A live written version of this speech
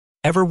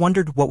Ever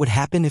wondered what would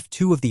happen if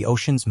two of the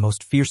ocean's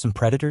most fearsome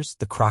predators,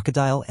 the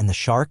crocodile and the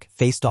shark,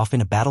 faced off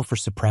in a battle for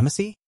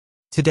supremacy?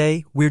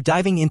 Today, we're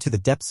diving into the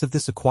depths of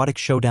this aquatic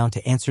showdown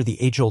to answer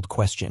the age-old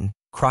question,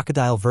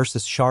 crocodile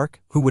versus shark,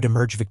 who would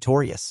emerge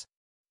victorious?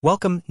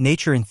 Welcome,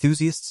 nature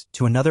enthusiasts,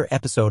 to another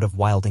episode of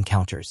Wild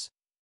Encounters.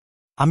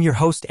 I'm your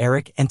host,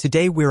 Eric, and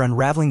today we're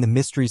unraveling the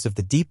mysteries of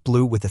the deep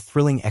blue with a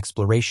thrilling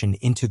exploration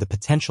into the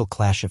potential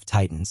clash of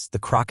titans, the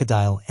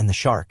crocodile and the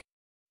shark.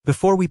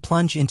 Before we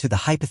plunge into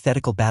the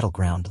hypothetical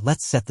battleground,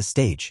 let's set the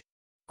stage.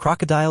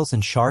 Crocodiles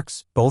and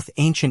sharks, both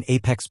ancient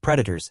apex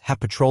predators, have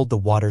patrolled the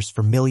waters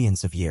for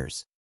millions of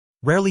years.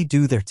 Rarely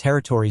do their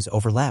territories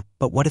overlap,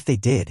 but what if they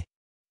did?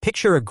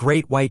 Picture a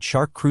great white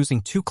shark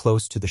cruising too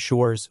close to the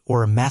shores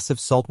or a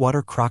massive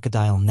saltwater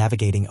crocodile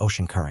navigating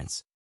ocean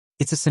currents.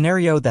 It's a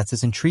scenario that's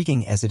as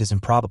intriguing as it is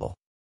improbable.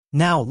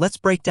 Now, let's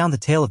break down the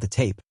tale of the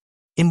tape.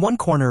 In one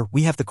corner,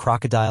 we have the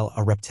crocodile,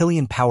 a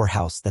reptilian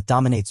powerhouse that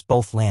dominates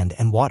both land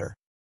and water.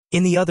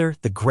 In the other,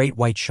 the great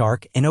white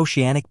shark, an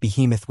oceanic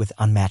behemoth with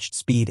unmatched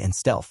speed and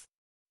stealth.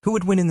 Who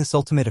would win in this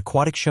ultimate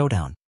aquatic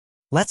showdown?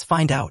 Let's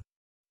find out.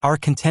 Our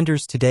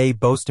contenders today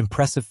boast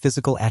impressive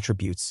physical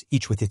attributes,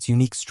 each with its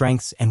unique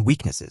strengths and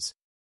weaknesses.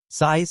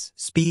 Size,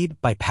 speed,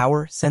 bite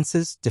power,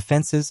 senses,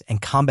 defenses,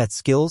 and combat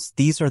skills,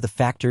 these are the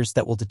factors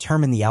that will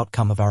determine the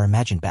outcome of our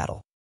imagined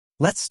battle.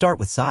 Let's start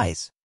with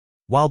size.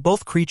 While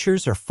both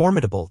creatures are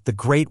formidable, the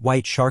great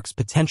white shark's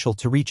potential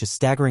to reach a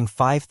staggering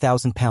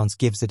 5,000 pounds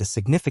gives it a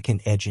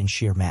significant edge in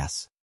sheer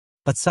mass.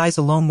 But size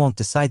alone won't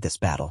decide this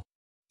battle.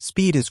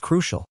 Speed is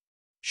crucial.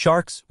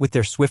 Sharks, with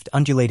their swift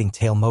undulating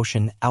tail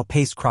motion,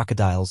 outpace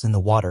crocodiles in the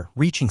water,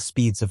 reaching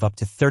speeds of up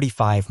to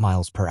 35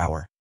 miles per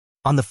hour.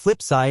 On the flip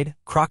side,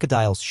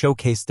 crocodiles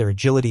showcase their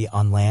agility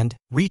on land,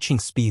 reaching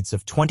speeds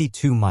of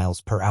 22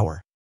 miles per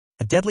hour.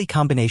 A deadly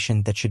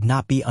combination that should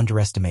not be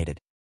underestimated.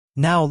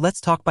 Now let's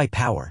talk by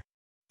power.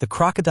 The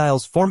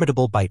crocodile's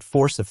formidable bite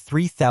force of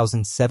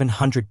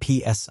 3,700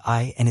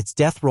 psi and its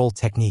death roll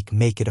technique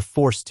make it a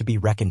force to be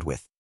reckoned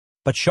with.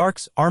 But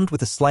sharks, armed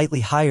with a slightly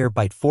higher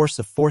bite force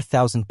of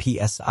 4,000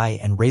 psi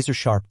and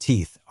razor-sharp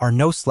teeth, are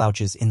no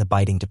slouches in the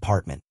biting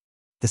department.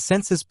 The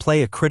senses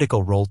play a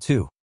critical role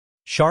too.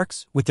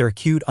 Sharks, with their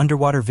acute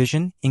underwater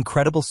vision,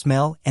 incredible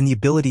smell, and the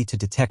ability to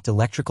detect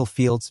electrical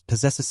fields,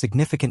 possess a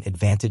significant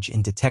advantage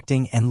in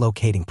detecting and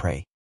locating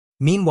prey.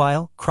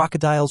 Meanwhile,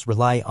 crocodiles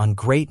rely on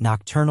great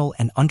nocturnal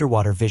and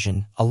underwater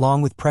vision,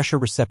 along with pressure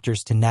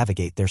receptors to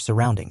navigate their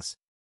surroundings.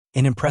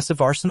 An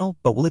impressive arsenal,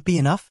 but will it be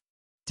enough?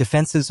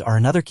 Defenses are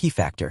another key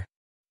factor.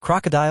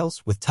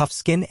 Crocodiles, with tough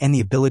skin and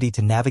the ability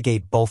to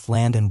navigate both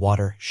land and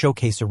water,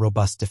 showcase a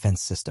robust defense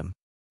system.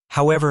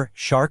 However,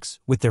 sharks,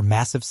 with their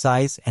massive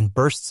size and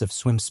bursts of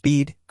swim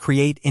speed,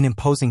 create an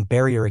imposing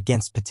barrier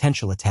against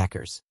potential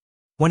attackers.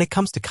 When it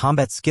comes to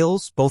combat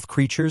skills, both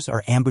creatures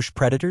are ambush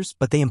predators,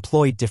 but they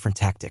employ different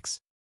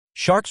tactics.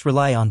 Sharks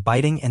rely on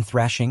biting and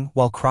thrashing,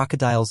 while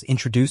crocodiles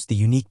introduce the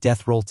unique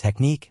death roll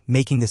technique,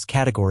 making this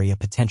category a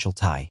potential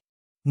tie.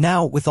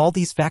 Now, with all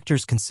these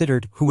factors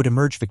considered, who would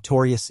emerge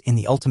victorious in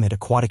the ultimate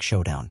aquatic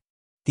showdown?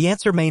 The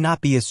answer may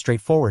not be as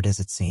straightforward as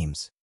it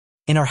seems.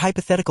 In our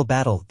hypothetical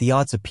battle, the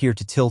odds appear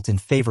to tilt in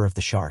favor of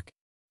the shark.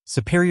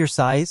 Superior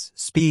size,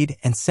 speed,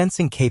 and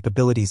sensing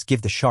capabilities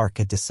give the shark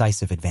a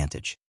decisive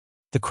advantage.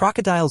 The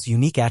crocodile's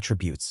unique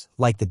attributes,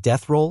 like the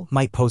death roll,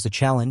 might pose a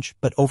challenge,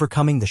 but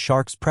overcoming the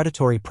shark's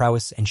predatory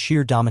prowess and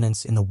sheer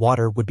dominance in the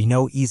water would be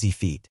no easy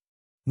feat.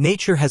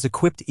 Nature has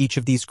equipped each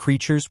of these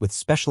creatures with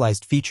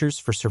specialized features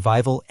for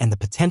survival, and the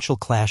potential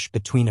clash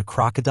between a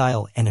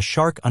crocodile and a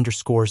shark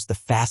underscores the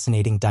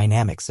fascinating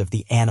dynamics of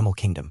the animal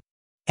kingdom.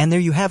 And there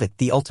you have it,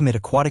 the ultimate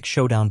aquatic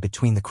showdown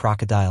between the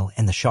crocodile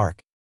and the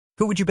shark.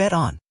 Who would you bet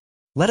on?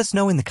 Let us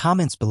know in the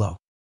comments below.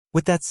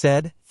 With that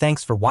said,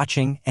 thanks for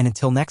watching, and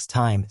until next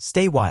time,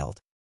 stay wild.